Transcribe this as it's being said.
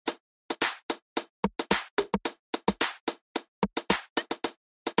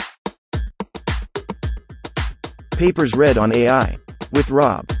Papers read on AI. With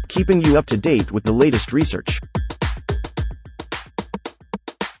Rob, keeping you up to date with the latest research.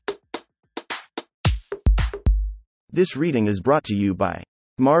 This reading is brought to you by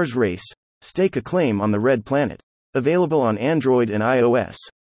Mars Race. Stake a claim on the Red Planet. Available on Android and iOS.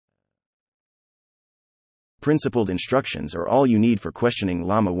 Principled instructions are all you need for questioning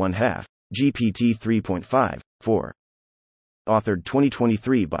LLaMA-1 GPT-3.5, 4. Authored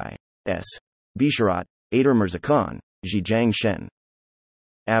 2023 by S. Bisharat, Ader Mirzakhan, Zhijiang Shen.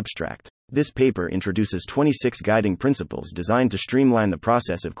 Abstract. This paper introduces 26 guiding principles designed to streamline the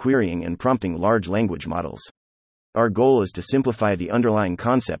process of querying and prompting large language models. Our goal is to simplify the underlying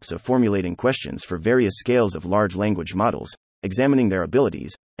concepts of formulating questions for various scales of large language models, examining their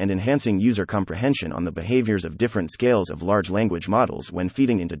abilities, and enhancing user comprehension on the behaviors of different scales of large language models when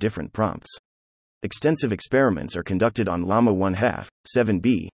feeding into different prompts. Extensive experiments are conducted on LLaMA-1,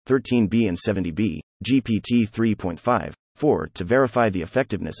 7b, 13b and 70b, GPT-3.5, 4 to verify the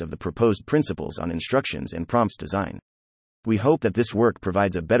effectiveness of the proposed principles on instructions and prompts design. We hope that this work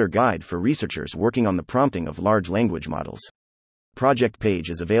provides a better guide for researchers working on the prompting of large language models. Project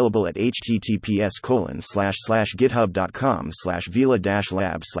page is available at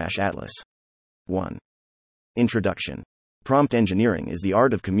https://github.com/vila-lab/atlas. 1. Introduction. Prompt engineering is the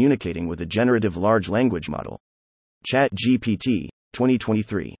art of communicating with a generative large language model. ChatGPT,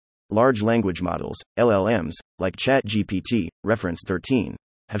 2023. Large language models, LLMs, like ChatGPT, reference 13,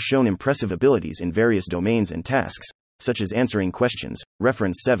 have shown impressive abilities in various domains and tasks, such as answering questions,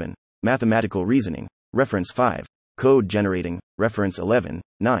 reference 7, mathematical reasoning, reference 5, code generating, reference 11,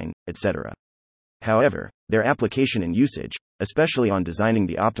 9, etc. However, their application and usage, especially on designing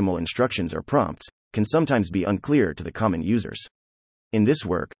the optimal instructions or prompts, can sometimes be unclear to the common users. In this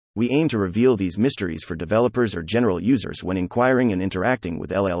work, we aim to reveal these mysteries for developers or general users when inquiring and interacting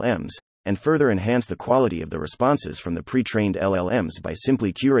with LLMs, and further enhance the quality of the responses from the pre-trained LLMs by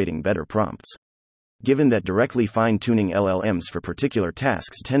simply curating better prompts. Given that directly fine-tuning LLMs for particular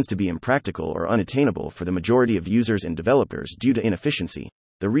tasks tends to be impractical or unattainable for the majority of users and developers due to inefficiency,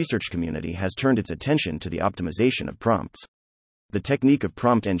 the research community has turned its attention to the optimization of prompts. The technique of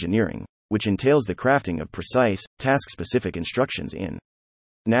prompt engineering, which entails the crafting of precise, task-specific instructions in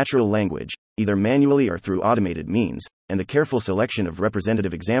natural language, either manually or through automated means, and the careful selection of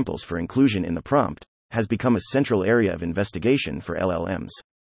representative examples for inclusion in the prompt, has become a central area of investigation for LLMs.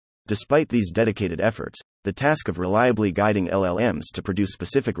 Despite these dedicated efforts, the task of reliably guiding LLMs to produce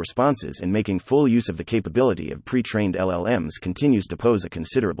specific responses and making full use of the capability of pre-trained LLMs continues to pose a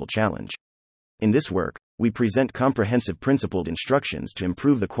considerable challenge. In this work, we present comprehensive principled instructions to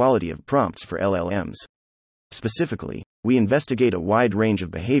improve the quality of prompts for LLMs. Specifically, we investigate a wide range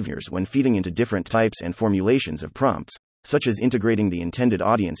of behaviors when feeding into different types and formulations of prompts, such as integrating the intended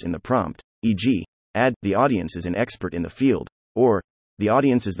audience in the prompt, e.g., add, the audience is an expert in the field, or the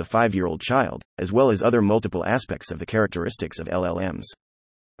audience is the 5-year-old child, as well as other multiple aspects of the characteristics of LLMs.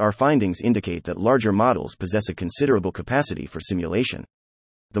 Our findings indicate that larger models possess a considerable capacity for simulation.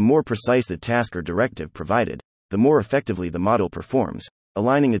 The more precise the task or directive provided, the more effectively the model performs,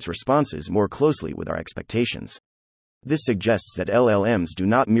 aligning its responses more closely with our expectations. This suggests that LLMs do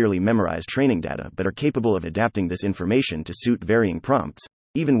not merely memorize training data but are capable of adapting this information to suit varying prompts,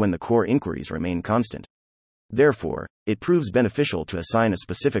 even when the core inquiries remain constant. Therefore, it proves beneficial to assign a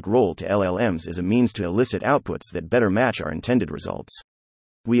specific role to LLMs as a means to elicit outputs that better match our intended results.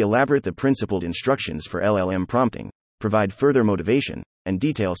 We elaborate the principled instructions for LLM prompting, provide further motivation, and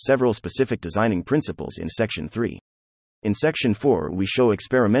detail several specific designing principles in Section 3. In Section 4, we show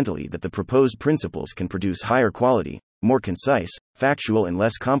experimentally that the proposed principles can produce higher quality, more concise, factual, and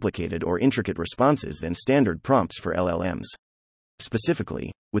less complicated or intricate responses than standard prompts for LLMs.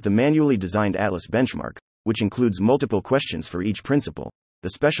 Specifically, with the manually designed Atlas benchmark, which includes multiple questions for each principle, the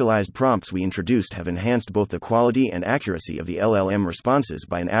specialized prompts we introduced have enhanced both the quality and accuracy of the LLM responses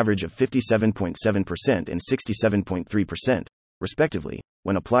by an average of 57.7% and 67.3%, respectively,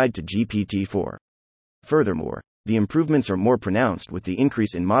 when applied to GPT-4. Furthermore, the improvements are more pronounced with the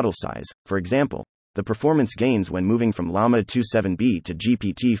increase in model size. For example, the performance gains when moving from LLaMA-2 7b to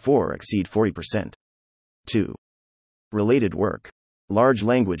GPT-4 exceed 40%. 2. Related work. Large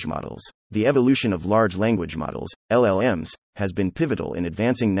language models. The evolution of large language models, LLMs, has been pivotal in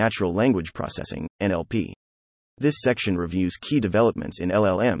advancing natural language processing, NLP. This section reviews key developments in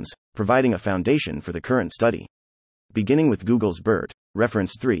LLMs, providing a foundation for the current study. Beginning with Google's BERT,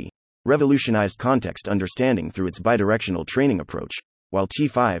 reference 3, revolutionized context understanding through its bidirectional training approach, while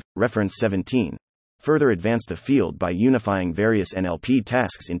T5, reference 17, further advanced the field by unifying various NLP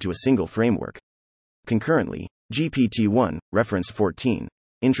tasks into a single framework. Concurrently, GPT-1, reference 14,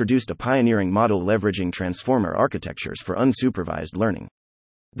 introduced a pioneering model leveraging transformer architectures for unsupervised learning.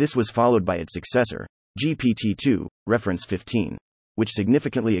 This was followed by its successor, GPT-2, reference 15, which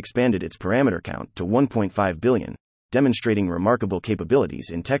significantly expanded its parameter count to 1.5 billion, demonstrating remarkable capabilities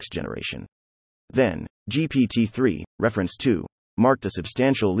in text generation. Then, GPT-3, reference 2, marked a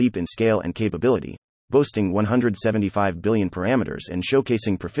substantial leap in scale and capability, boasting 175 billion parameters and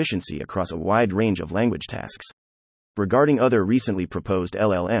showcasing proficiency across a wide range of language tasks. Regarding other recently proposed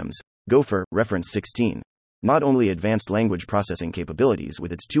LLMs, Gopher, reference 16, not only advanced language processing capabilities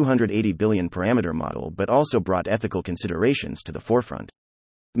with its 280 billion parameter model but also brought ethical considerations to the forefront.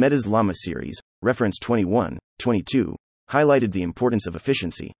 Meta's LLaMA series, reference 21, 22, highlighted the importance of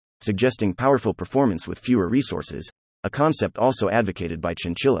efficiency, suggesting powerful performance with fewer resources, a concept also advocated by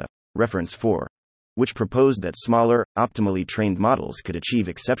Chinchilla, reference 4, which proposed that smaller, optimally trained models could achieve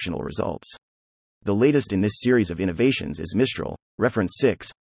exceptional results. The latest in this series of innovations is Mistral, reference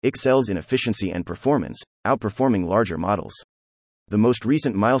 6, excels in efficiency and performance, outperforming larger models. The most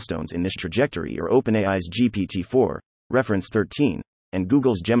recent milestones in this trajectory are OpenAI's GPT-4, reference 13, and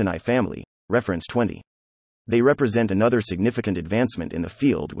Google's Gemini family, reference 20. They represent another significant advancement in the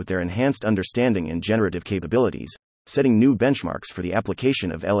field with their enhanced understanding and generative capabilities, setting new benchmarks for the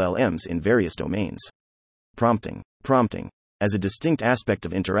application of LLMs in various domains. Prompting. Prompting, as a distinct aspect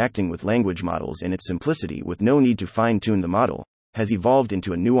of interacting with language models and its simplicity with no need to fine-tune the model, has evolved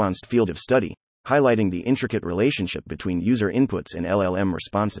into a nuanced field of study, highlighting the intricate relationship between user inputs and LLM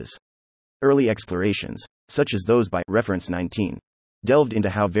responses. Early explorations, such as those by reference 19, delved into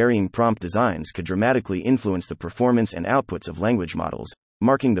how varying prompt designs could dramatically influence the performance and outputs of language models,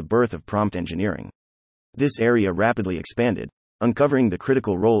 marking the birth of prompt engineering. This area rapidly expanded, uncovering the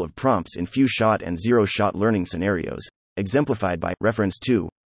critical role of prompts in few-shot and zero-shot learning scenarios, exemplified by reference 2,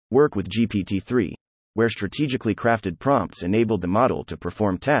 work with GPT-3, where strategically crafted prompts enabled the model to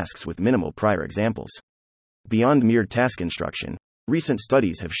perform tasks with minimal prior examples. Beyond mere task instruction, recent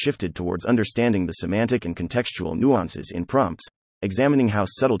studies have shifted towards understanding the semantic and contextual nuances in prompts, examining how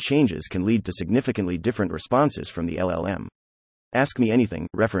subtle changes can lead to significantly different responses from the LLM. Ask Me Anything,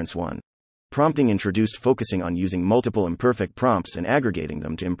 reference 1. Prompting introduced focusing on using multiple imperfect prompts and aggregating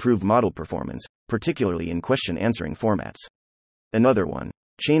them to improve model performance, particularly in question-answering formats. Another one,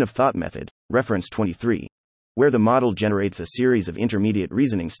 Chain of Thought method, reference 23, where the model generates a series of intermediate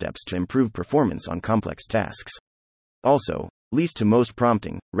reasoning steps to improve performance on complex tasks. Also, Least to Most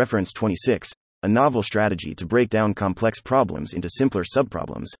prompting, reference 26, a novel strategy to break down complex problems into simpler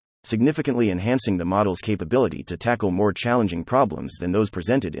subproblems, significantly enhancing the model's capability to tackle more challenging problems than those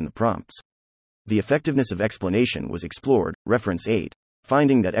presented in the prompts. The effectiveness of explanation was explored, reference 8,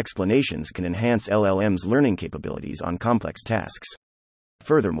 finding that explanations can enhance LLM's learning capabilities on complex tasks.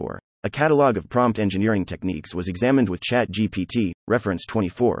 Furthermore, a catalog of prompt engineering techniques was examined with ChatGPT, reference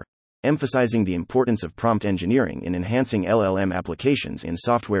 24, emphasizing the importance of prompt engineering in enhancing LLM applications in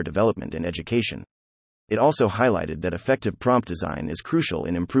software development and education. It also highlighted that effective prompt design is crucial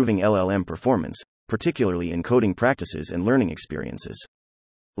in improving LLM performance, particularly in coding practices and learning experiences.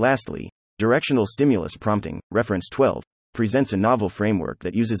 Lastly, Directional Stimulus Prompting, reference 12, presents a novel framework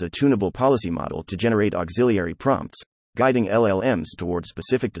that uses a tunable policy model to generate auxiliary prompts, guiding LLMs towards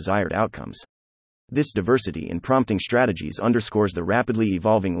specific desired outcomes. This diversity in prompting strategies underscores the rapidly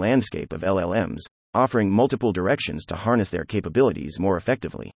evolving landscape of LLMs, offering multiple directions to harness their capabilities more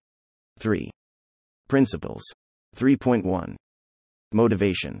effectively. 3. Principles. 3.1.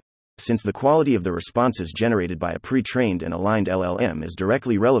 Motivation. Since the quality of the responses generated by a pre-trained and aligned LLM is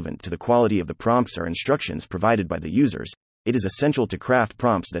directly relevant to the quality of the prompts or instructions provided by the users, it is essential to craft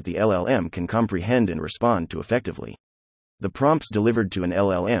prompts that the LLM can comprehend and respond to effectively. The prompts delivered to an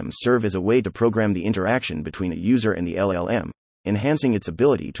LLM serve as a way to program the interaction between a user and the LLM, enhancing its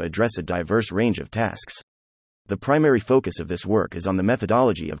ability to address a diverse range of tasks. The primary focus of this work is on the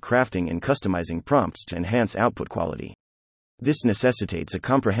methodology of crafting and customizing prompts to enhance output quality. This necessitates a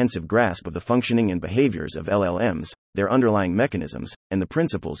comprehensive grasp of the functioning and behaviors of LLMs, their underlying mechanisms, and the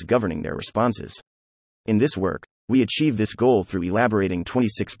principles governing their responses. In this work, we achieve this goal through elaborating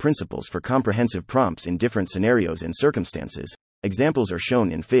 26 principles for comprehensive prompts in different scenarios and circumstances. Examples are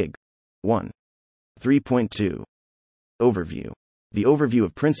shown in Fig. 1. 3.2. Overview. The overview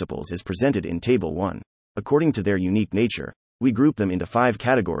of principles is presented in Table 1. According to their unique nature, we group them into 5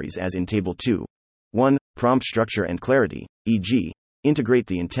 categories as in Table 2. 1. Prompt structure and clarity, e.g., integrate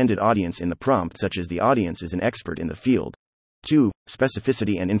the intended audience in the prompt such as the audience is an expert in the field. 2.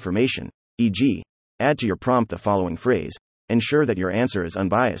 Specificity and information, e.g., add to your prompt the following phrase, ensure that your answer is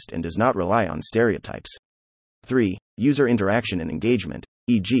unbiased and does not rely on stereotypes. 3. User interaction and engagement,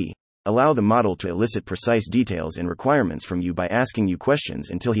 e.g., Allow the model to elicit precise details and requirements from you by asking you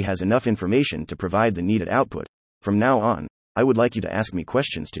questions until he has enough information to provide the needed output. From now on, I would like you to ask me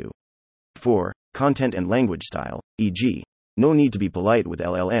questions too. 4. Content and language style, e.g., no need to be polite with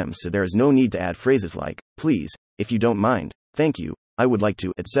LLM, so there is no need to add phrases like, please, if you don't mind, thank you, I would like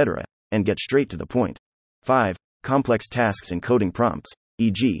to, etc., and get straight to the point. 5. Complex tasks and coding prompts,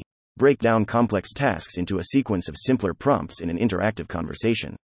 e.g., break down complex tasks into a sequence of simpler prompts in an interactive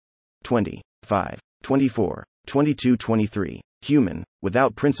conversation. 25, 24, 22, 23. Human,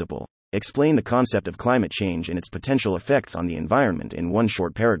 without principle. Explain the concept of climate change and its potential effects on the environment in one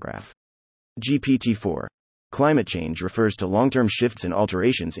short paragraph. GPT-4. Climate change refers to long-term shifts and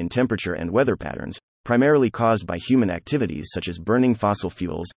alterations in temperature and weather patterns, primarily caused by human activities such as burning fossil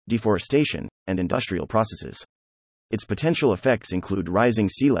fuels, deforestation, and industrial processes. Its potential effects include rising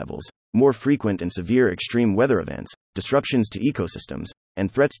sea levels, more frequent and severe extreme weather events, disruptions to ecosystems, and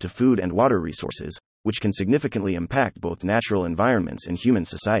threats to food and water resources, which can significantly impact both natural environments and human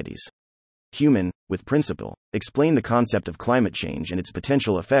societies. Human, with principle. Explain the concept of climate change and its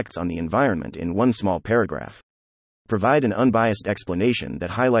potential effects on the environment in one small paragraph. Provide an unbiased explanation that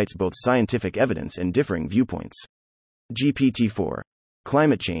highlights both scientific evidence and differing viewpoints. GPT-4.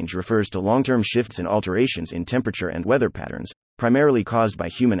 Climate change refers to long-term shifts and alterations in temperature and weather patterns, primarily caused by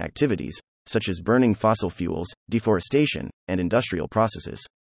human activities, such as burning fossil fuels, deforestation, and industrial processes.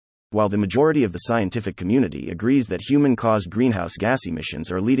 While the majority of the scientific community agrees that human-caused greenhouse gas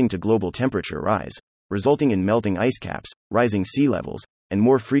emissions are leading to global temperature rise, resulting in melting ice caps, rising sea levels, and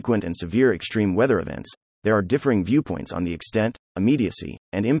more frequent and severe extreme weather events, there are differing viewpoints on the extent, immediacy,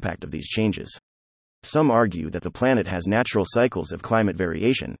 and impact of these changes. Some argue that the planet has natural cycles of climate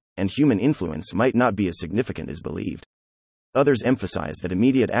variation, and human influence might not be as significant as believed. Others emphasize that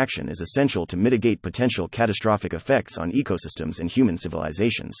immediate action is essential to mitigate potential catastrophic effects on ecosystems and human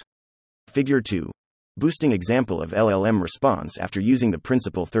civilizations. Figure 2. Boosting example of LLM response after using the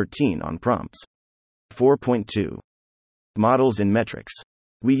Principle 13 on prompts. 4.2. Models and metrics.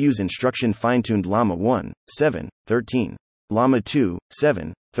 We use instruction fine-tuned LLaMA-1, 7, 13. LLaMA-2,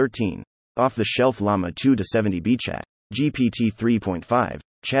 7, 13. Off-the-shelf LLaMA 2 to 70B Chat, GPT-3.5,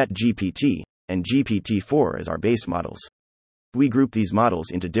 Chat GPT, and GPT-4 as our base models. We group these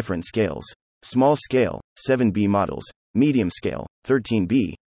models into different scales: small scale, 7B models, medium scale,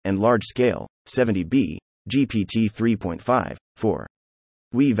 13B, and large scale, 70B, GPT-3.5, 4.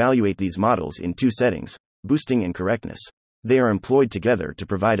 We evaluate these models in two settings: boosting and correctness. They are employed together to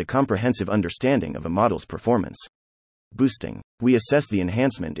provide a comprehensive understanding of a model's performance. Boosting. We assess the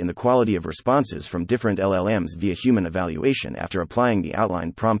enhancement in the quality of responses from different LLMs via human evaluation after applying the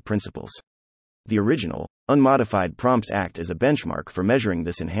outlined prompt principles. The original, unmodified prompts act as a benchmark for measuring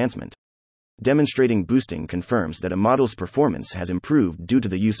this enhancement. Demonstrating boosting confirms that a model's performance has improved due to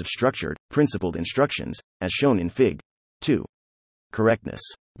the use of structured, principled instructions, as shown in Fig. 2. Correctness.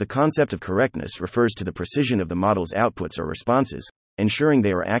 The concept of correctness refers to the precision of the model's outputs or responses, ensuring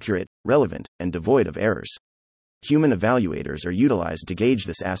they are accurate, relevant, and devoid of errors. Human evaluators are utilized to gauge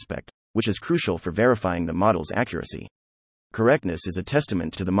this aspect, which is crucial for verifying the model's accuracy. Correctness is a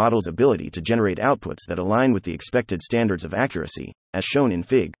testament to the model's ability to generate outputs that align with the expected standards of accuracy, as shown in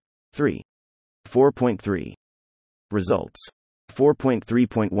Fig. 3. 4.3. Results.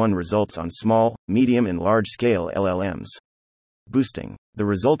 4.3.1 Results on small, medium, and large-scale LLMs. Boosting. The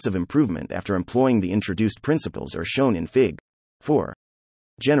results of improvement after employing the introduced principles are shown in Fig. 4.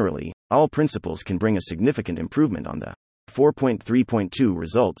 Generally, all principles can bring a significant improvement on the 4.3.2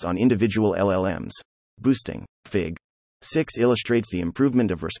 results on individual LLMs. Boosting. Fig. 6 illustrates the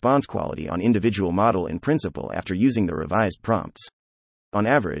improvement of response quality on individual model in principle after using the revised prompts. On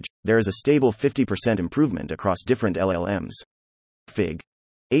average, there is a stable 50% improvement across different LLMs. Fig.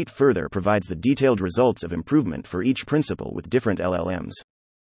 8 further provides the detailed results of improvement for each principle with different LLMs.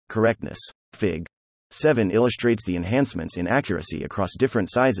 Correctness. Fig. 7 illustrates the enhancements in accuracy across different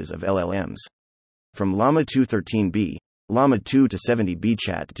sizes of LLMs. From LLaMA 2 13B, LLaMA 2 to 70B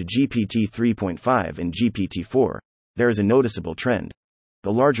Chat to GPT 3.5 and GPT-4, there is a noticeable trend.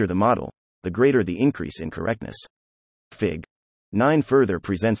 The larger the model, the greater the increase in correctness. Fig. 9 further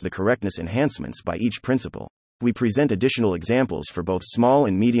presents the correctness enhancements by each principle. We present additional examples for both small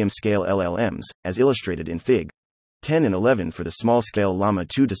and medium-scale LLMs, as illustrated in Fig. 10 and 11 for the small-scale LLaMA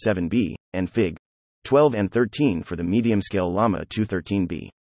 2 to 7B, and Fig. 12 and 13 for the medium-scale LLaMA 2 13B.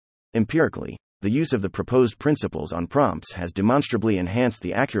 Empirically, the use of the proposed principles on prompts has demonstrably enhanced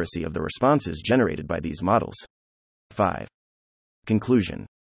the accuracy of the responses generated by these models. 5. Conclusion.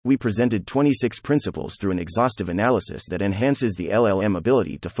 We presented 26 principles through an exhaustive analysis that enhances the LLM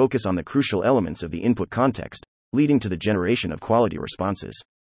ability to focus on the crucial elements of the input context, leading to the generation of quality responses.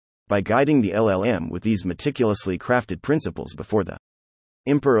 by guiding the LLM with these meticulously crafted principles before the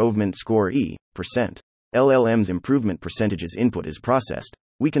improvement score %. LLM's improvement percentages input is processed,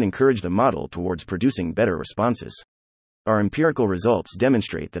 we can encourage the model towards producing better responses. Our empirical results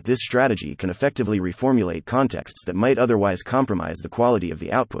demonstrate that this strategy can effectively reformulate contexts that might otherwise compromise the quality of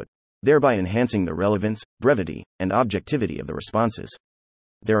the output, thereby enhancing the relevance, brevity, and objectivity of the responses.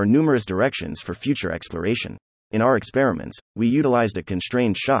 There are numerous directions for future exploration. In our experiments, we utilized a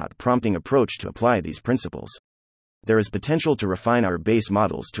constrained shot prompting approach to apply these principles. There is potential to refine our base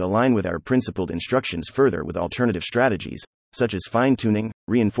models to align with our principled instructions further with alternative strategies, such as fine-tuning,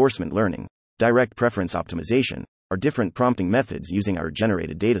 reinforcement learning, direct preference optimization, or different prompting methods using our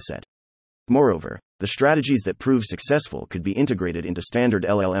generated dataset. Moreover, the strategies that prove successful could be integrated into standard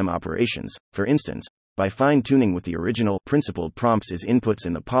LLM operations, for instance, by fine-tuning with the original, principled prompts as inputs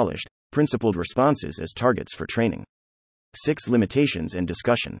and the polished, principled responses as targets for training. 6. Limitations and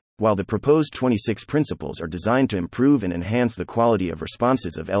discussion. While the proposed 26 principles are designed to improve and enhance the quality of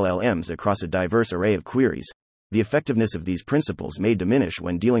responses of LLMs across a diverse array of queries, the effectiveness of these principles may diminish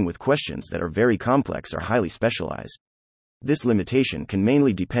when dealing with questions that are very complex or highly specialized. This limitation can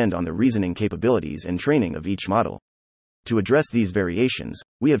mainly depend on the reasoning capabilities and training of each model. To address these variations,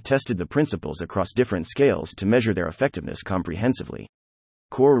 we have tested the principles across different scales to measure their effectiveness comprehensively.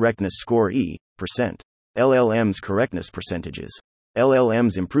 Correctness score %. LLM's correctness percentages.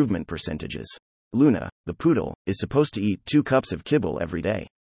 LLM's improvement percentages. Luna, the poodle, is supposed to eat 2 cups of kibble every day.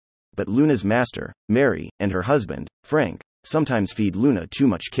 But Luna's master, Mary, and her husband, Frank, sometimes feed Luna too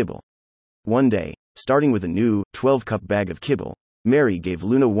much kibble. One day, starting with a new, 12-cup bag of kibble, Mary gave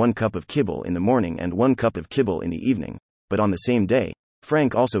Luna 1 cup of kibble in the morning and 1 cup of kibble in the evening, but on the same day,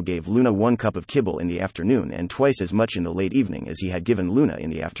 Frank also gave Luna 1 cup of kibble in the afternoon and twice as much in the late evening as he had given Luna in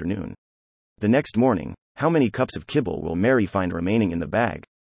the afternoon. The next morning, how many cups of kibble will Mary find remaining in the bag?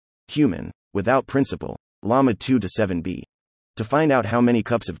 Human, without principle, LLaMA-2 to 7b. To find out how many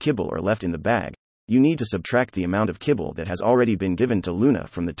cups of kibble are left in the bag, you need to subtract the amount of kibble that has already been given to Luna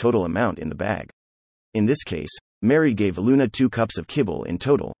from the total amount in the bag. In this case, Mary gave Luna 2 cups of kibble in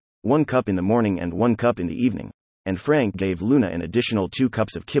total, 1 cup in the morning and 1 cup in the evening, and Frank gave Luna an additional 2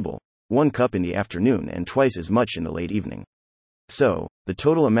 cups of kibble, 1 cup in the afternoon and twice as much in the late evening. So, the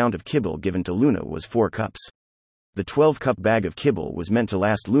total amount of kibble given to Luna was 4 cups. The 12-cup bag of kibble was meant to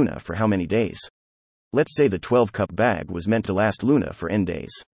last Luna for how many days? Let's say the 12-cup bag was meant to last Luna for n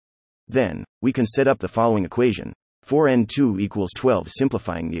days. Then, we can set up the following equation. 4n2 equals 12.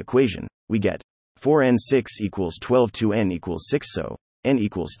 Simplifying the equation, we get 4n6 equals 12 2n equals 6, so n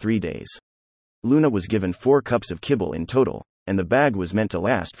equals 3 days. Luna was given 4 cups of kibble in total, and the bag was meant to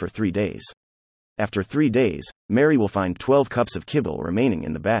last for 3 days. After 3 days, Mary will find 12 cups of kibble remaining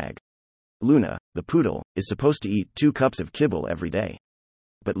in the bag. Luna, the poodle, is supposed to eat 2 cups of kibble every day.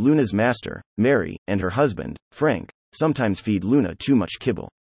 But Luna's master, Mary, and her husband, Frank, sometimes feed Luna too much kibble.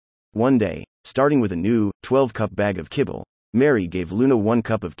 One day, starting with a new, 12-cup bag of kibble, Mary gave Luna 1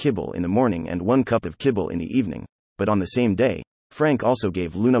 cup of kibble in the morning and 1 cup of kibble in the evening, but on the same day, Frank also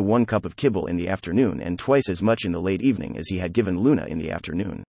gave Luna 1 cup of kibble in the afternoon and twice as much in the late evening as he had given Luna in the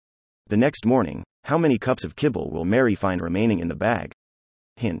afternoon. The next morning, how many cups of kibble will Mary find remaining in the bag?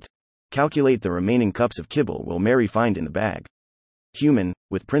 Hint. Calculate the remaining cups of kibble will Mary find in the bag. Human,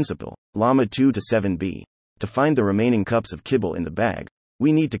 with principle, LLaMA-2 to 7b. To find the remaining cups of kibble in the bag,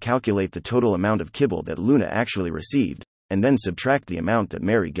 we need to calculate the total amount of kibble that Luna actually received, and then subtract the amount that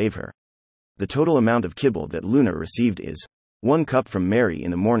Mary gave her. The total amount of kibble that Luna received is 1 cup from Mary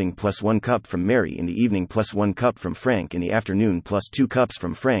in the morning plus 1 cup from Mary in the evening plus 1 cup from Frank in the afternoon plus 2 cups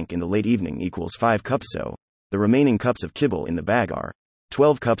from Frank in the late evening equals 5 cups. So, the remaining cups of kibble in the bag are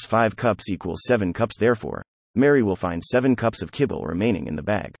 12 cups. 5 cups equals 7 cups. Therefore, Mary will find 7 cups of kibble remaining in the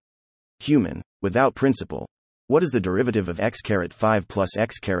bag. Human, without principle. What is the derivative of x⁻5 plus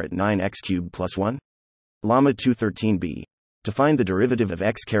x⁻9 x cubed plus 1? LLaMA-2 13b. To find the derivative of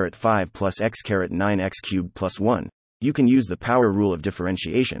x⁻5 plus x⁻9 x cubed plus 1, you can use the power rule of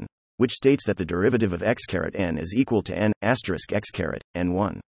differentiation, which states that the derivative of x⁻n is equal to n asterisk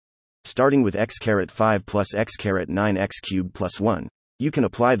x⁻n1. Starting with x⁻5 plus x⁻9 x cubed plus 1, you can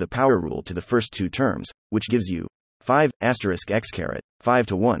apply the power rule to the first 2 terms, which gives you 5 asterisk x⁻5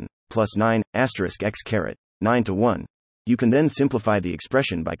 to 1 plus 9 asterisk x⁻9 to 1. You can then simplify the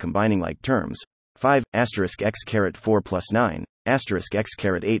expression by combining like terms. 5 asterisk x⁻4 plus 9 asterisk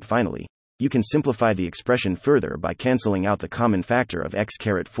x⁻8. Finally, you can simplify the expression further by cancelling out the common factor of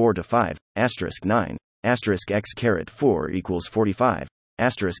x⁻4 to 5 asterisk 9 asterisk x⁻4 equals 45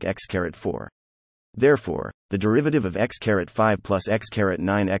 asterisk x⁻4. Therefore, the derivative of x⁻5 plus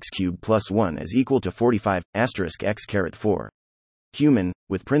x⁻9 x cubed plus 1 is equal to 45 asterisk x⁻4. Human,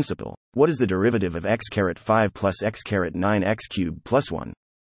 with principle. What is the derivative of x caret 5 plus x caret 9 x cubed plus 1?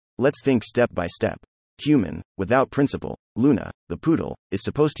 Let's think step by step. Human, without principle, Luna, the poodle, is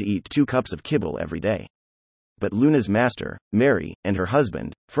supposed to eat 2 cups of kibble every day. But Luna's master, Mary, and her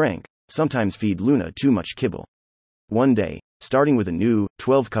husband, Frank, sometimes feed Luna too much kibble. One day, starting with a new,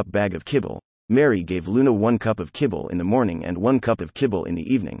 12-cup bag of kibble, Mary gave Luna 1 cup of kibble in the morning and 1 cup of kibble in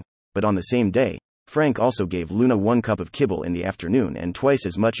the evening, but on the same day, Frank also gave Luna 1 cup of kibble in the afternoon and twice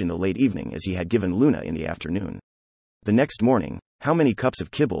as much in the late evening as he had given Luna in the afternoon. The next morning, how many cups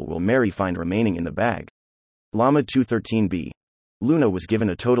of kibble will Mary find remaining in the bag? LLaMA 213b. Luna was given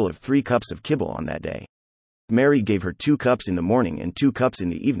a total of 3 cups of kibble on that day. Mary gave her 2 cups in the morning and 2 cups in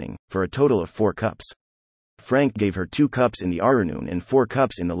the evening, for a total of 4 cups. Frank gave her 2 cups in the afternoon and 4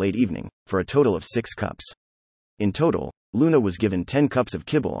 cups in the late evening, for a total of 6 cups. In total, Luna was given 10 cups of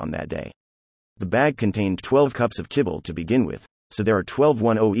kibble on that day. The bag contained 12 cups of kibble to begin with, so there are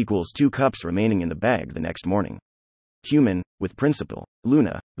 12 equals 2 cups remaining in the bag the next morning. Human, with principle,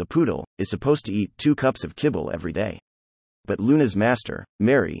 Luna, the poodle, is supposed to eat 2 cups of kibble every day. But Luna's master,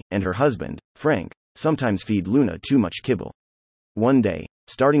 Mary, and her husband, Frank, sometimes feed Luna too much kibble. One day,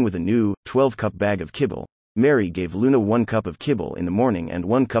 starting with a new, 12-cup bag of kibble, Mary gave Luna 1 cup of kibble in the morning and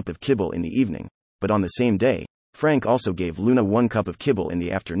 1 cup of kibble in the evening, but on the same day, Frank also gave Luna 1 cup of kibble in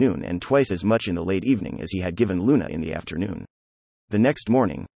the afternoon and twice as much in the late evening as he had given Luna in the afternoon. The next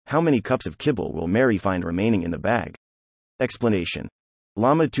morning, how many cups of kibble will Mary find remaining in the bag? Explanation.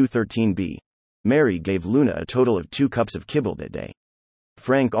 LLaMA 213b. Mary gave Luna a total of 2 cups of kibble that day.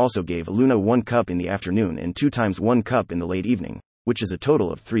 Frank also gave Luna 1 cup in the afternoon and 2 times 1 cup in the late evening, which is a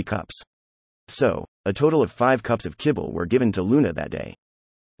total of 3 cups. So, a total of 5 cups of kibble were given to Luna that day.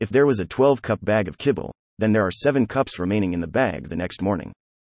 If there was a 12-cup bag of kibble, then there are 7 cups remaining in the bag the next morning.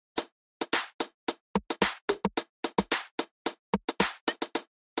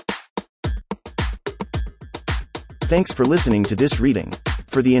 Thanks for listening to this reading.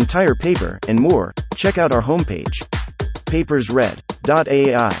 For the entire paper and more, check out our homepage,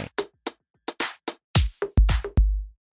 papersread.ai.